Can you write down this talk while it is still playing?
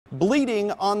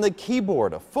Bleeding on the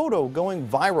keyboard, a photo going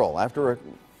viral after a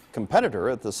competitor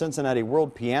at the Cincinnati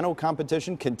World Piano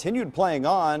Competition continued playing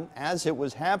on as it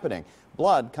was happening.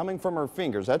 Blood coming from her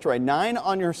fingers. That's right, 9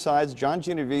 on your sides. John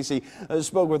Genovese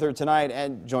spoke with her tonight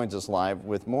and joins us live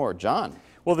with more. John.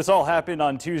 Well, this all happened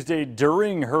on Tuesday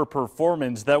during her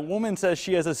performance. That woman says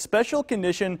she has a special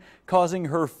condition causing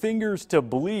her fingers to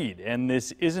bleed, and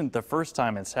this isn't the first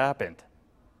time it's happened.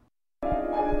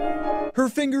 Her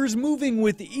fingers moving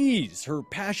with ease, her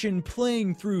passion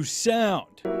playing through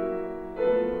sound.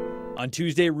 On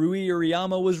Tuesday, Rui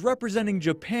Urayama was representing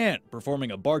Japan,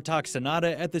 performing a Bartok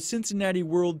sonata at the Cincinnati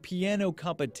World Piano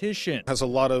Competition. Has a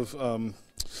lot of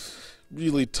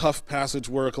really tough passage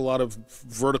work, a lot of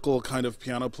vertical kind of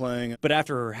piano playing. But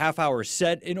after her half-hour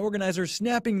set, an organizer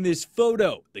snapping this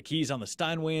photo, the keys on the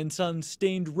Steinway and Sons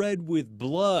stained red with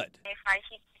blood. If I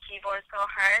hit the keyboard so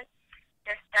hard,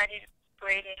 just started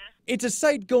bleeding. It's a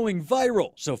sight going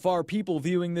viral. So far, people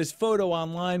viewing this photo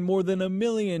online more than 1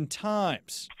 million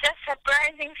times. Just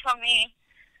surprising for me.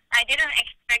 I didn't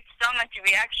expect so much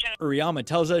reaction. Urayama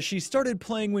tells us she started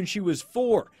playing when she was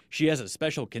 4. She has a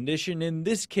special condition in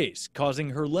this case,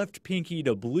 causing her left pinky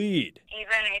to bleed.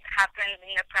 Even it happened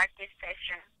in the practice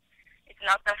session. It's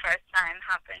not the first time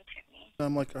happened to me.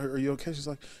 I'm like, are you okay? She's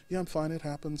like, yeah, I'm fine, it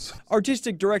happens.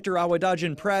 Artistic director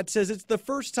Awadajan Pratt says it's the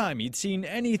first time he'd seen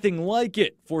anything like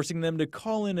it, forcing them to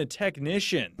call in a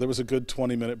technician. There was a good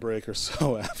 20-minute break or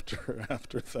so after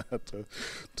that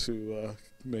to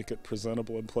make it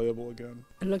presentable and playable again.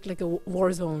 It looked like a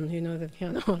war zone, you know, the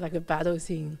piano, like a battle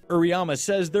scene. Urayama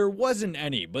says there wasn't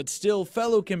any, but still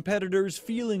fellow competitors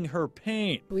feeling her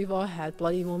pain. We've all had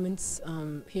bloody moments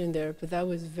here and there, but that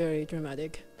was very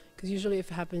dramatic. Because usually if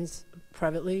it happens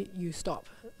privately, you stop.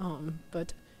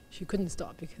 But she couldn't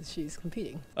stop because she's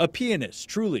competing. A pianist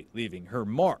truly leaving her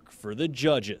mark for the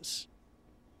judges.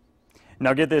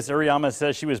 Now get this, Urayama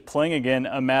says she was playing again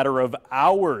a matter of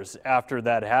hours after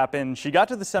that happened. She got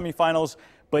to the semifinals,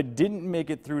 but didn't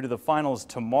make it through to the finals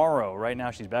tomorrow. Right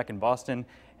now she's back in Boston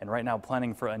and right now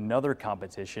planning for another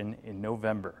competition in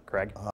November. Craig?